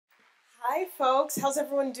Hi, folks. How's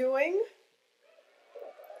everyone doing?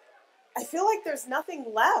 I feel like there's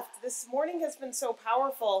nothing left. This morning has been so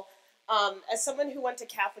powerful. As someone who went to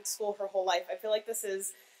Catholic school her whole life, I feel like this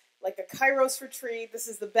is like a Kairos retreat. This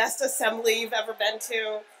is the best assembly you've ever been to.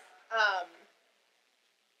 Is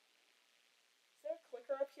there a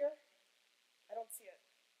clicker up here? I don't see it.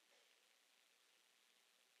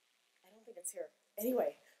 I don't think it's here.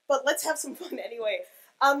 Anyway, but let's have some fun anyway.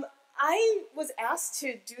 I was asked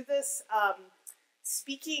to do this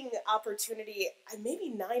speaking opportunity maybe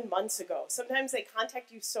 9 months ago. Sometimes they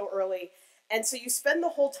contact you so early, and so you spend the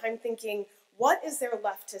whole time thinking, what is there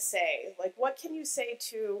left to say? Like, what can you say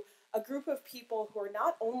to a group of people who are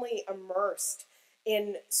not only immersed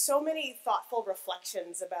in so many thoughtful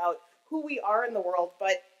reflections about who we are in the world,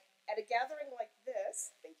 but at a gathering like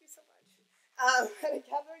this, thank you so much, at a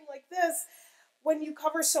gathering like this, when you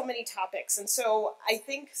cover so many topics. And so I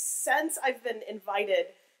think since I've been invited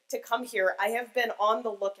to come here, I have been on the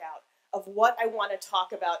lookout of what I want to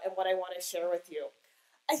talk about and what I want to share with you.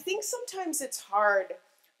 I think sometimes it's hard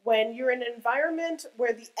when you're in an environment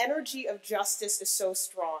where the energy of justice is so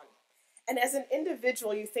strong. And as an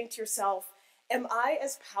individual, you think to yourself, am I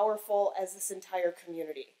as powerful as this entire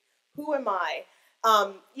community? Who am I?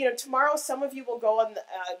 Tomorrow some of you will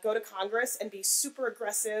go to Congress and be super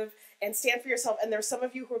aggressive and stand for yourself, and there's some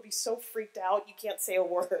of you who will be so freaked out you can't say a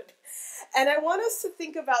word. And I want us to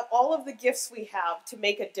think about all of the gifts we have to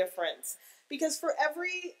make a difference. Because for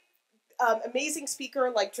every amazing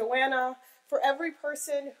speaker like Joanna, for every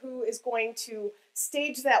person who is going to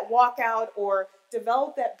stage that walkout or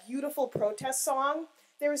develop that beautiful protest song,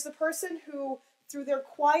 there is the person who, through their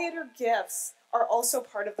quieter gifts, are also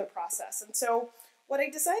part of the process. And so what I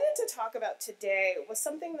decided to talk about today was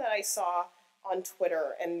something that I saw on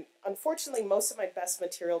Twitter, and unfortunately most of my best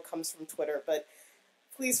material comes from Twitter, but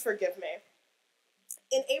please forgive me.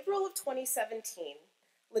 In April of 2017,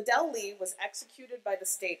 Liddell Lee was executed by the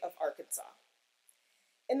state of Arkansas.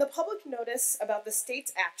 In the public notice about the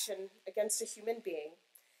state's action against a human being,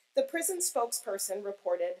 the prison spokesperson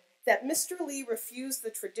reported that Mr. Lee refused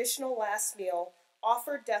the traditional last meal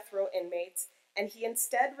offered death row inmates, and he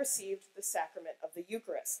instead received the sacrament of the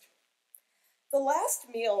Eucharist. The last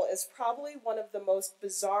meal is probably one of the most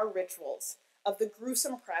bizarre rituals of the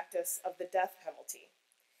gruesome practice of the death penalty.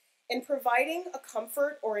 In providing a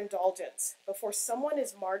comfort or indulgence before someone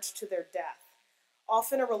is marched to their death,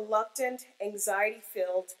 often a reluctant,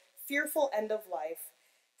 anxiety-filled, fearful end of life,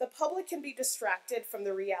 the public can be distracted from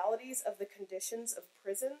the realities of the conditions of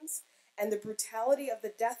prisons and the brutality of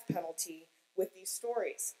the death penalty with these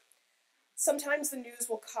stories. Sometimes the news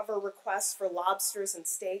will cover requests for lobsters and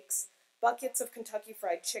steaks, buckets of Kentucky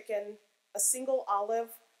Fried Chicken, a single olive,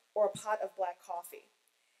 or a pot of black coffee.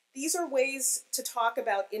 These are ways to talk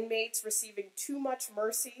about inmates receiving too much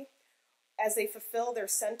mercy as they fulfill their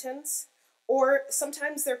sentence, or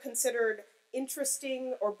sometimes they're considered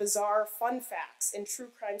interesting or bizarre fun facts in true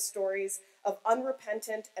crime stories of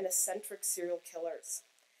unrepentant and eccentric serial killers.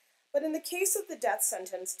 But in the case of the death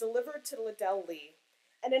sentence delivered to Liddell Lee,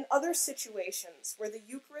 and in other situations where the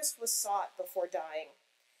Eucharist was sought before dying,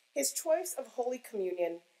 his choice of Holy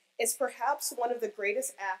Communion is perhaps one of the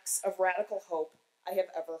greatest acts of radical hope I have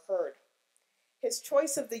ever heard. His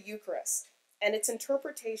choice of the Eucharist and its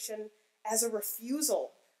interpretation as a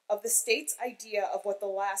refusal of the state's idea of what the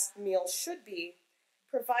last meal should be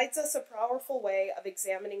provides us a powerful way of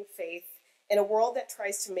examining faith in a world that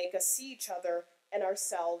tries to make us see each other and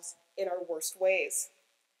ourselves in our worst ways.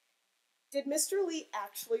 Did Mr. Lee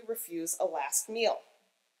actually refuse a last meal?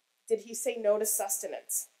 Did he say no to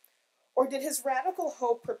sustenance? Or did his radical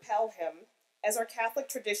hope propel him, as our Catholic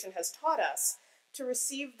tradition has taught us, to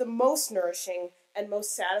receive the most nourishing and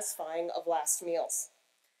most satisfying of last meals?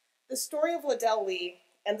 The story of Liddell Lee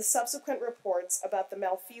and the subsequent reports about the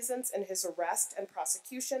malfeasance in his arrest and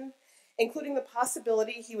prosecution, including the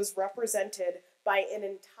possibility he was represented by an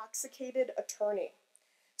intoxicated attorney,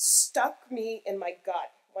 stuck me in my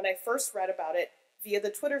gut when I first read about it via the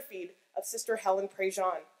Twitter feed of Sister Helen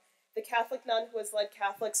Prejean, the Catholic nun who has led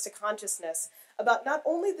Catholics to consciousness about not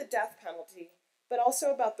only the death penalty, but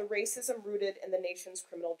also about the racism rooted in the nation's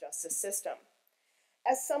criminal justice system.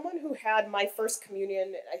 As someone who had my first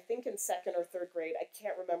communion, I think in second or third grade, I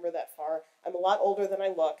can't remember that far, I'm a lot older than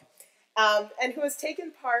I look, and who has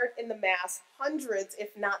taken part in the Mass hundreds,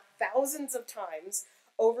 if not thousands of times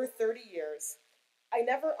over 30 years, I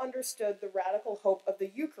never understood the radical hope of the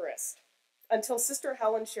Eucharist until Sister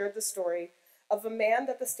Helen shared the story of a man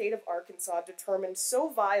that the state of Arkansas determined so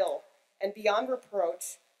vile and beyond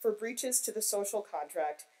reproach for breaches to the social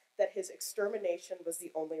contract that his extermination was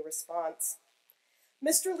the only response.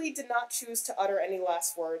 Mr. Lee did not choose to utter any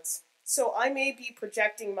last words. so I may be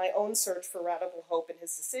projecting my own search for radical hope in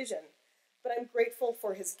his decision, but I'm grateful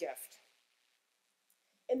for his gift.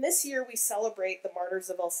 In this year, we celebrate the martyrs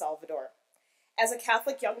of El Salvador. As a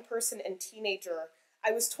Catholic young person and teenager,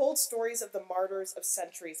 I was told stories of the martyrs of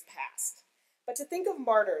centuries past. But to think of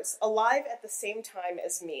martyrs alive at the same time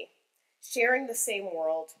as me, sharing the same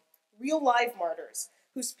world, real live martyrs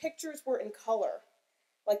whose pictures were in color,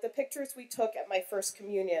 like the pictures we took at my first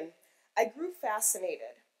communion, I grew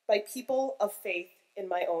fascinated by people of faith in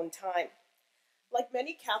my own time. Like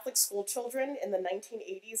many Catholic school children in the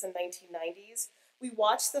 1980s and 1990s, we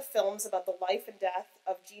watched the films about the life and death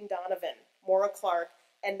of Jean Donovan, Maura Clark,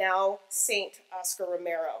 and now Saint Oscar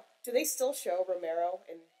Romero. Do they still show Romero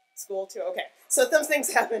in school too? Okay, so those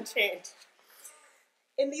things haven't changed.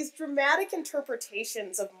 In these dramatic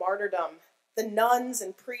interpretations of martyrdom, the nuns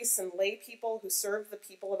and priests and lay people who served the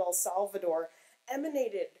people of El Salvador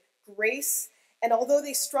emanated grace, and although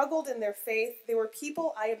they struggled in their faith, they were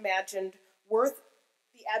people I imagined worth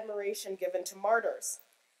the admiration given to martyrs.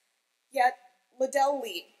 Yet, Liddell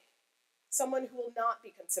Lee, someone who will not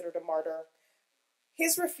be considered a martyr,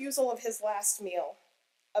 his refusal of his last meal,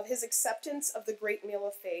 of his acceptance of the great meal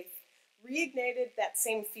of faith, reignited that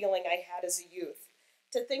same feeling I had as a youth,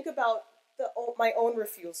 to think about my own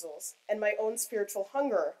refusals and my own spiritual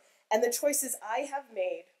hunger and the choices I have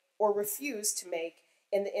made or refused to make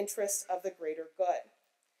in the interest of the greater good.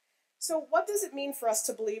 So what does it mean for us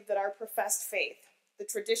to believe that our professed faith, the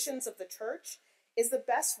traditions of the church, is the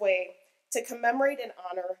best way to commemorate and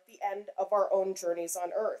honor the end of our own journeys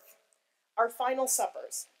on earth? Our final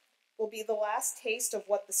suppers will be the last taste of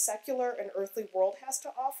what the secular and earthly world has to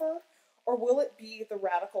offer, or will it be the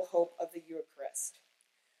radical hope of the Eucharist?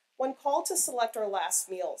 When called to select our last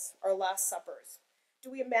meals, our last suppers,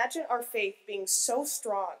 do we imagine our faith being so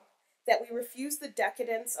strong that we refuse the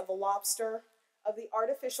decadence of a lobster, of the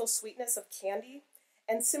artificial sweetness of candy,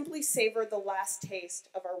 and simply savor the last taste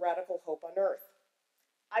of our radical hope on earth?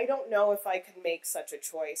 I don't know if I could make such a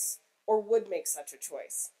choice, or would make such a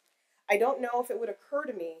choice. I don't know if it would occur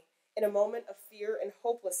to me in a moment of fear and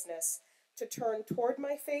hopelessness to turn toward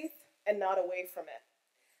my faith and not away from it.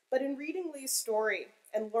 But in reading Lee's story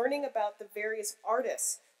and learning about the various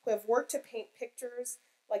artists who have worked to paint pictures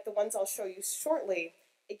like the ones I'll show you shortly,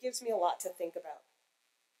 it gives me a lot to think about.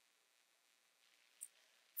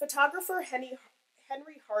 Photographer Henry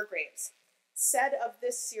Hargraves said of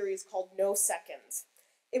this series called No Seconds,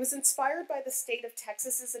 it was inspired by the state of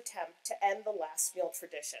Texas's attempt to end the last meal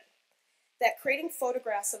tradition. That creating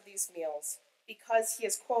photographs of these meals, because he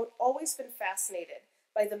has, quote, always been fascinated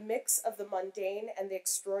by the mix of the mundane and the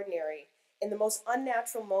extraordinary in the most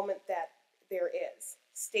unnatural moment that there is,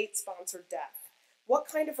 state-sponsored death. What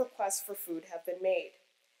kind of requests for food have been made?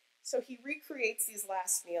 So he recreates these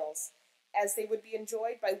last meals as they would be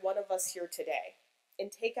enjoyed by one of us here today, in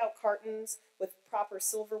takeout cartons with proper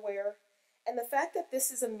silverware, and the fact that this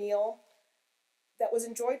is a meal that was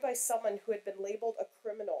enjoyed by someone who had been labeled a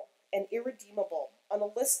criminal and irredeemable on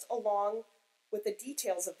a list along with the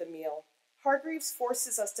details of the meal, Hargreaves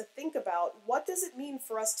forces us to think about what does it mean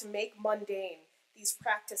for us to make mundane these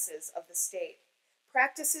practices of the state,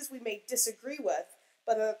 practices we may disagree with,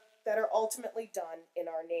 but that are ultimately done in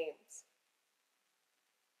our names.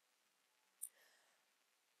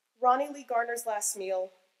 Ronnie Lee Garner's last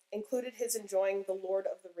meal included his enjoying the Lord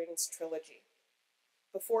of the Rings trilogy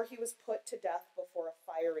before he was put to death before a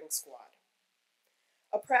firing squad,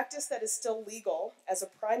 a practice that is still legal as a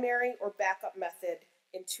primary or backup method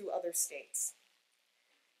in 2 other states.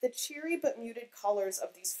 The cheery but muted colors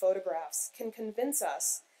of these photographs can convince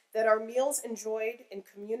us that our meals enjoyed in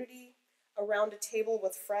community, around a table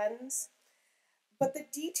with friends, but the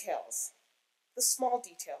details, the small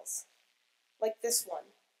details, like this one,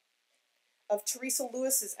 of Teresa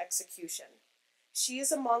Lewis's execution. She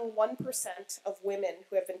is among 1% of women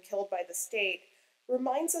who have been killed by the state,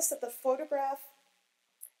 reminds us that the photograph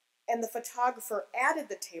and the photographer added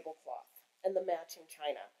the tablecloth and the matching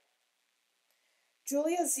china.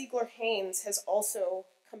 Julia Ziegler-Haynes has also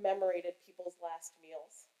commemorated people's last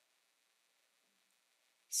meals.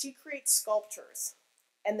 She creates sculptures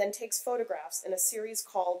and then takes photographs in a series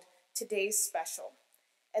called Today's Special,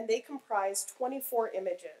 and they comprise 24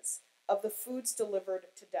 images of the foods delivered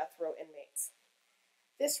to death row inmates.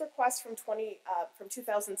 This request from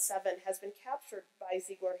 2007 has been captured by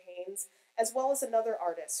Ziegler-Haynes, as well as another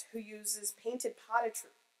artist who uses painted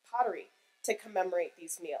pottery to commemorate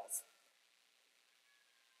these meals.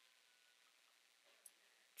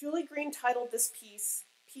 Julie Green titled this piece,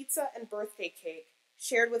 Pizza and Birthday Cake,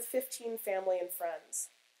 shared with 15 family and friends.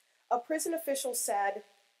 A prison official said,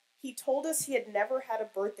 "He told us he had never had a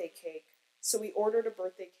birthday cake, so we ordered a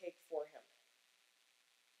birthday cake for him.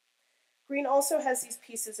 Green also has these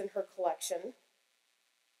pieces in her collection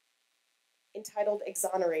entitled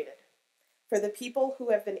Exonerated, for the people who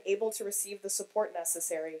have been able to receive the support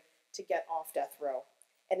necessary to get off death row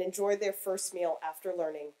and enjoy their first meal after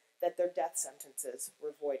learning that their death sentences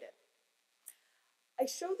were voided. I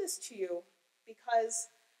show this to you because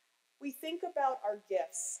we think about our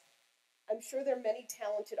gifts. I'm sure there are many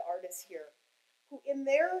talented artists here who, in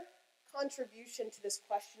their contribution to this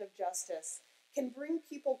question of justice, can bring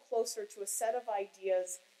people closer to a set of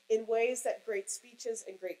ideas in ways that great speeches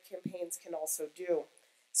and great campaigns can also do.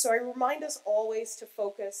 So I remind us always to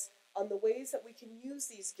focus on the ways that we can use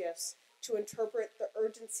these gifts to interpret the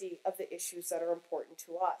urgency of the issues that are important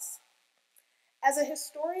to us. As a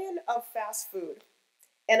historian of fast food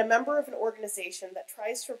and a member of an organization that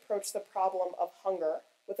tries to approach the problem of hunger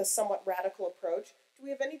with a somewhat radical approach, do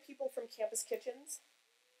we have any people from Campus Kitchens?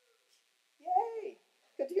 Yay!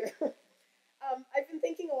 Good to hear. I've been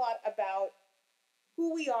thinking a lot about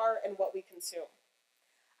who we are and what we consume.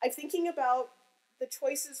 I'm thinking about the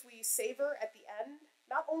choices we savor at the end,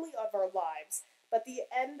 not only of our lives, but the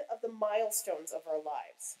end of the milestones of our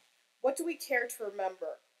lives. What do we care to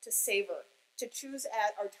remember, to savor, to choose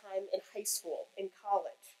at our time in high school, in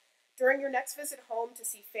college? During your next visit home to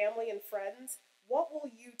see family and friends, what will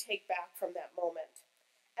you take back from that moment?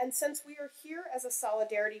 And since we are here as a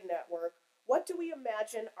solidarity network, what do we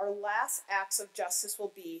imagine our last acts of justice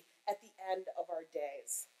will be at the end of our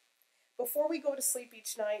days? Before we go to sleep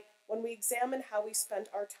each night, when we examine how we spent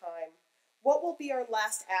our time, what will be our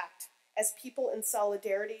last act as people in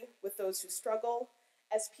solidarity with those who struggle,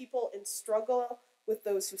 as people in struggle with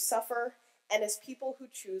those who suffer, and as people who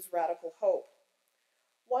choose radical hope?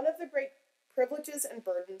 One of the great privileges and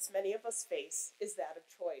burdens many of us face is that of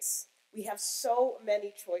choice. We have so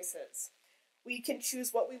many choices. We can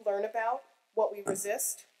choose what we learn about, what we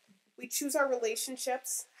resist. We choose our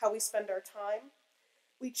relationships, how we spend our time.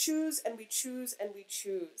 We choose and we choose and we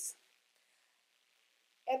choose.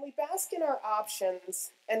 And we bask in our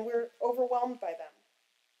options and we're overwhelmed by them.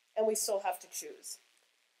 And we still have to choose.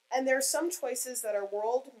 And there are some choices that our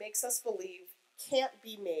world makes us believe can't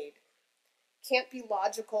be made, can't be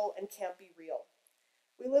logical, and can't be real.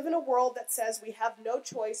 We live in a world that says we have no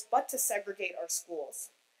choice but to segregate our schools.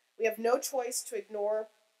 We have no choice to ignore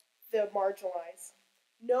the marginalized.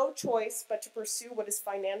 No choice but to pursue what is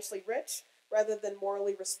financially rich rather than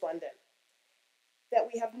morally resplendent. That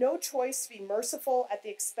we have no choice to be merciful at the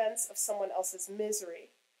expense of someone else's misery.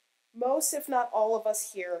 Most, if not all of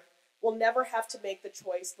us here, will never have to make the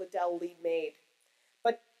choice Liddell Lee made.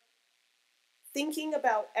 But thinking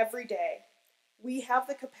about every day, we have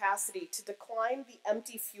the capacity to decline the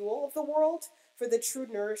empty fuel of the world for the true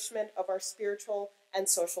nourishment of our spiritual and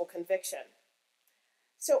social conviction.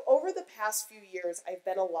 So over the past few years, I've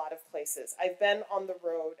been a lot of places. I've been on the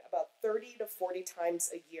road about 30 to 40 times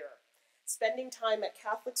a year, spending time at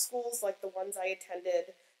Catholic schools like the ones I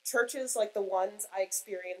attended, churches like the ones I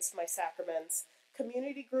experienced my sacraments,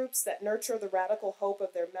 community groups that nurture the radical hope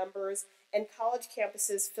of their members, and college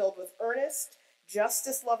campuses filled with earnest,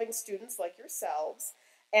 justice-loving students like yourselves,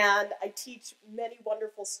 and I teach many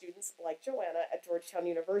wonderful students like Joanna at Georgetown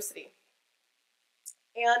University.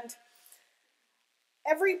 And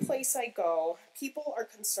every place I go, people are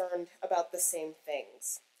concerned about the same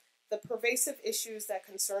things. The pervasive issues that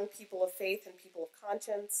concern people of faith and people of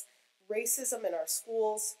conscience, racism in our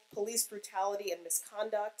schools, police brutality and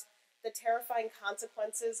misconduct, the terrifying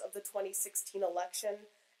consequences of the 2016 election,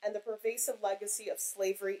 and the pervasive legacy of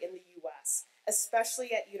slavery in the U.S.,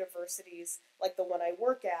 especially at universities like the one I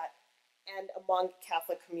work at and among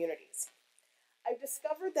Catholic communities. I've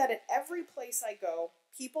discovered that at every place I go,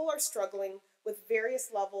 people are struggling with various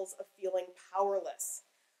levels of feeling powerless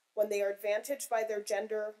when they are advantaged by their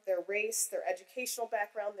gender, their race, their educational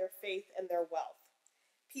background, their faith, and their wealth.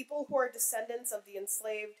 People who are descendants of the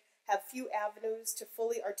enslaved have few avenues to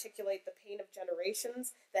fully articulate the pain of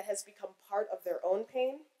generations that has become part of their own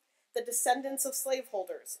pain. The descendants of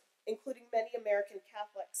slaveholders, including many American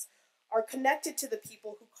Catholics, are connected to the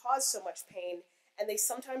people who cause so much pain, and they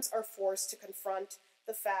sometimes are forced to confront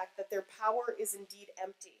the fact that their power is indeed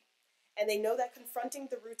empty, and they know that confronting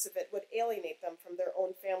the roots of it would alienate them from their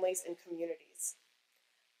own families and communities.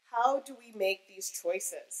 How do we make these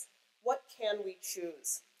choices? What can we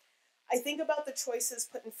choose? I think about the choices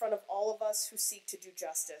put in front of all of us who seek to do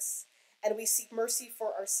justice, and we seek mercy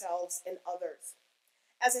for ourselves and others.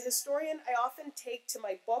 As a historian, I often take to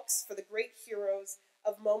my books for the great heroes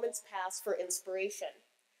of moments past for inspiration.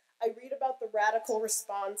 I read about the radical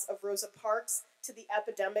response of Rosa Parks to the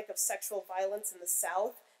epidemic of sexual violence in the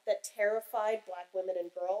South that terrified Black women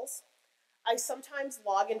and girls. I sometimes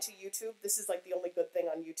log into YouTube, this is like the only good thing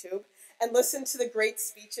on YouTube, and listen to the great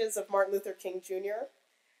speeches of Martin Luther King Jr.,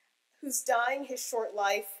 whose dying his short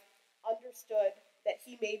life understood that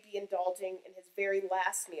he may be indulging in his very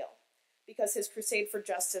last meal because his crusade for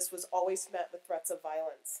justice was always met with threats of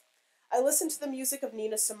violence. I listen to the music of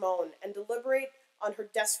Nina Simone and deliberate on her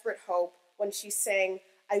desperate hope when she sang,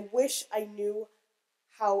 "I wish I knew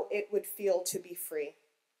how it would feel to be free."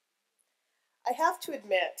 I have to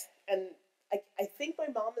admit, and I think my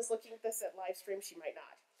mom is looking at this at live stream, she might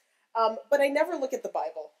not. But I never look at the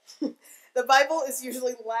Bible. The Bible is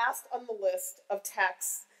usually last on the list of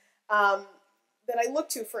texts that I look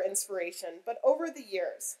to for inspiration. But over the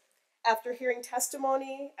years, after hearing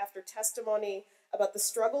testimony after testimony about the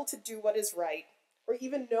struggle to do what is right, or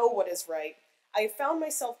even know what is right, I have found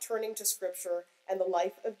myself turning to Scripture and the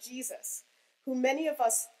life of Jesus, who many of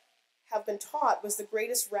us have been taught was the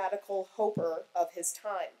greatest radical hoper of his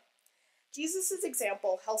time. Jesus'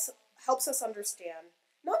 example helps us understand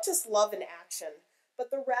not just love in action, but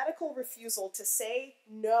the radical refusal to say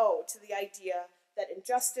no to the idea that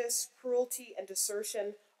injustice, cruelty, and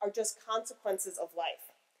desertion are just consequences of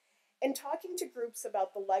life. In talking to groups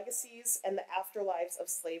about the legacies and the afterlives of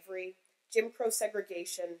slavery, Jim Crow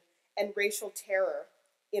segregation, and racial terror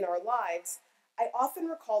in our lives, I often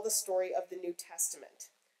recall the story of the New Testament,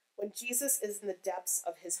 when Jesus is in the depths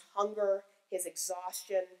of his hunger, his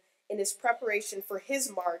exhaustion, in his preparation for his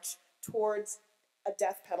march towards a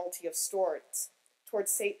death penalty of sorts,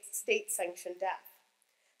 towards state-sanctioned death.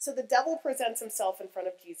 So the devil presents himself in front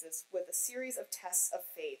of Jesus with a series of tests of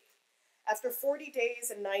faith. After 40 days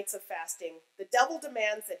and nights of fasting, the devil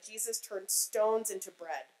demands that Jesus turn stones into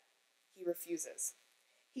bread. He refuses.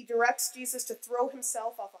 He directs Jesus to throw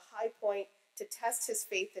himself off a high point to test his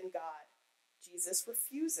faith in God. Jesus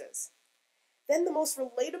refuses. Then the most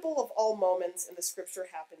relatable of all moments in the scripture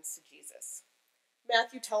happens to Jesus.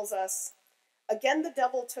 Matthew tells us, "Again the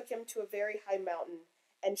devil took him to a very high mountain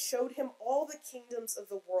and showed him all the kingdoms of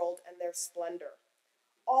the world and their splendor.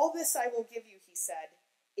 All this I will give you," he said,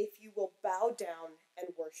 "if you will bow down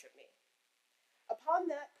and worship me." Upon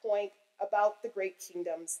that point about the great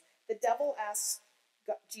kingdoms, the devil asks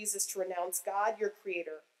Jesus to renounce God, your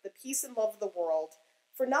creator, the peace and love of the world,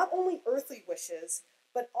 for not only earthly wishes,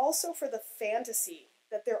 but also for the fantasy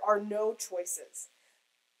that there are no choices,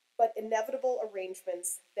 but inevitable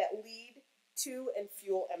arrangements that lead to and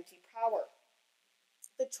fuel empty power.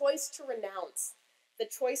 The choice to renounce, the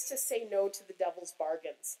choice to say no to the devil's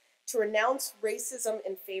bargains, to renounce racism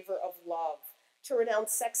in favor of love, to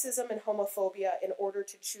renounce sexism and homophobia in order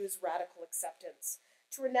to choose radical acceptance,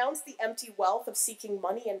 to renounce the empty wealth of seeking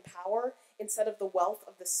money and power instead of the wealth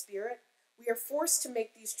of the spirit. We are forced to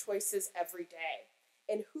make these choices every day,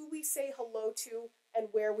 in who we say hello to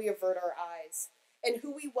and where we avert our eyes, in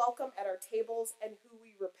who we welcome at our tables and who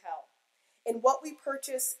we repel, in what we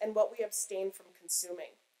purchase and what we abstain from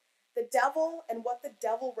consuming. The devil and what the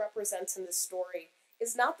devil represents in this story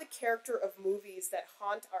is not the character of movies that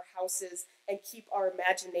haunt our houses and keep our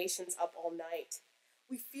imaginations up all night.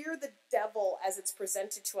 We fear the devil as it's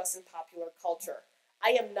presented to us in popular culture. I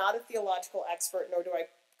am not a theological expert, nor do I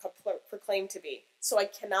proclaim to be, so I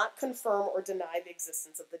cannot confirm or deny the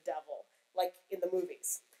existence of the devil, like in the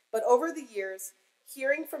movies. But over the years,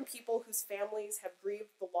 hearing from people whose families have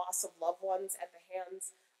grieved the loss of loved ones at the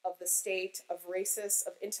hands of the state, of racists,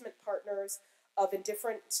 of intimate partners, of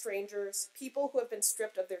indifferent strangers, people who have been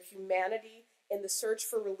stripped of their humanity in the search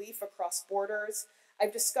for relief across borders,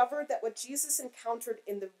 I've discovered that what Jesus encountered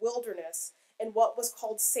in the wilderness and what was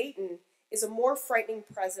called Satan is a more frightening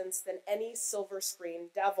presence than any silver screen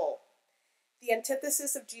devil. The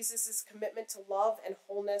antithesis of Jesus' commitment to love and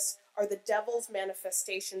wholeness are the devil's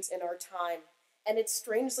manifestations in our time, and it's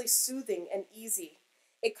strangely soothing and easy.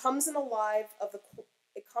 It comes alive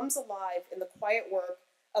in the quiet work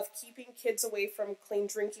of keeping kids away from clean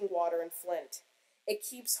drinking water in Flint. It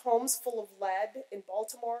keeps homes full of lead in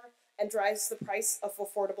Baltimore and drives the price of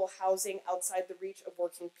affordable housing outside the reach of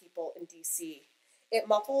working people in D.C. It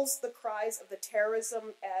muffles the cries of the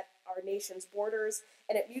terrorism at our nation's borders,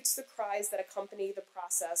 and it mutes the cries that accompany the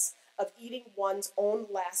process of eating one's own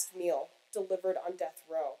last meal delivered on death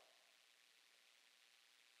row.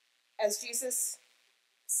 As Jesus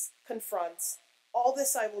confronts, "All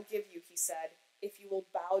this I will give you," he said, "if you will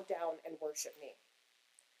bow down and worship me."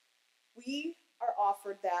 We are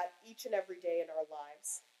offered that each and every day in our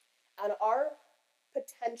lives, and our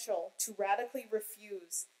potential to radically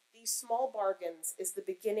refuse these small bargains is the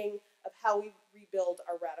beginning of how we rebuild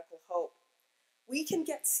our radical hope. We can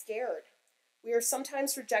get scared. We are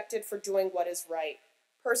sometimes rejected for doing what is right,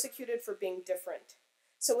 persecuted for being different.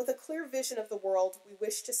 So with a clear vision of the world we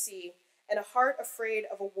wish to see and a heart afraid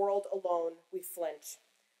of a world alone, we flinch.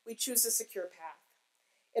 We choose a secure path.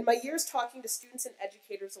 In my years talking to students and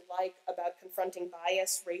educators alike about confronting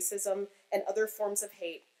bias, racism, and other forms of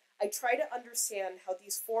hate, I try to understand how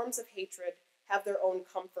these forms of hatred have their own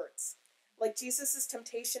comforts. Like Jesus'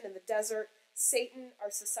 temptation in the desert, Satan, our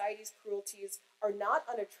society's cruelties, are not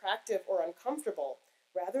unattractive or uncomfortable.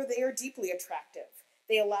 Rather, they are deeply attractive.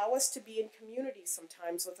 They allow us to be in community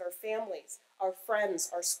sometimes with our families, our friends,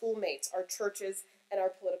 our schoolmates, our churches, and our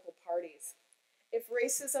political parties. If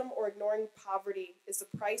racism or ignoring poverty is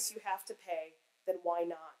the price you have to pay, then why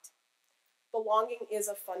not? Belonging is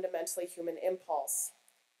a fundamentally human impulse.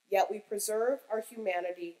 Yet we preserve our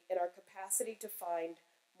humanity in our capacity to find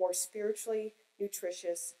more spiritually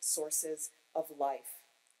nutritious sources of life.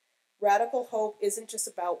 Radical hope isn't just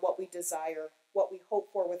about what we desire, what we hope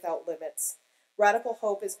for without limits. Radical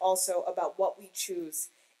hope is also about what we choose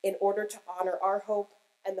in order to honor our hope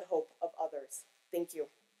and the hope of others. Thank you.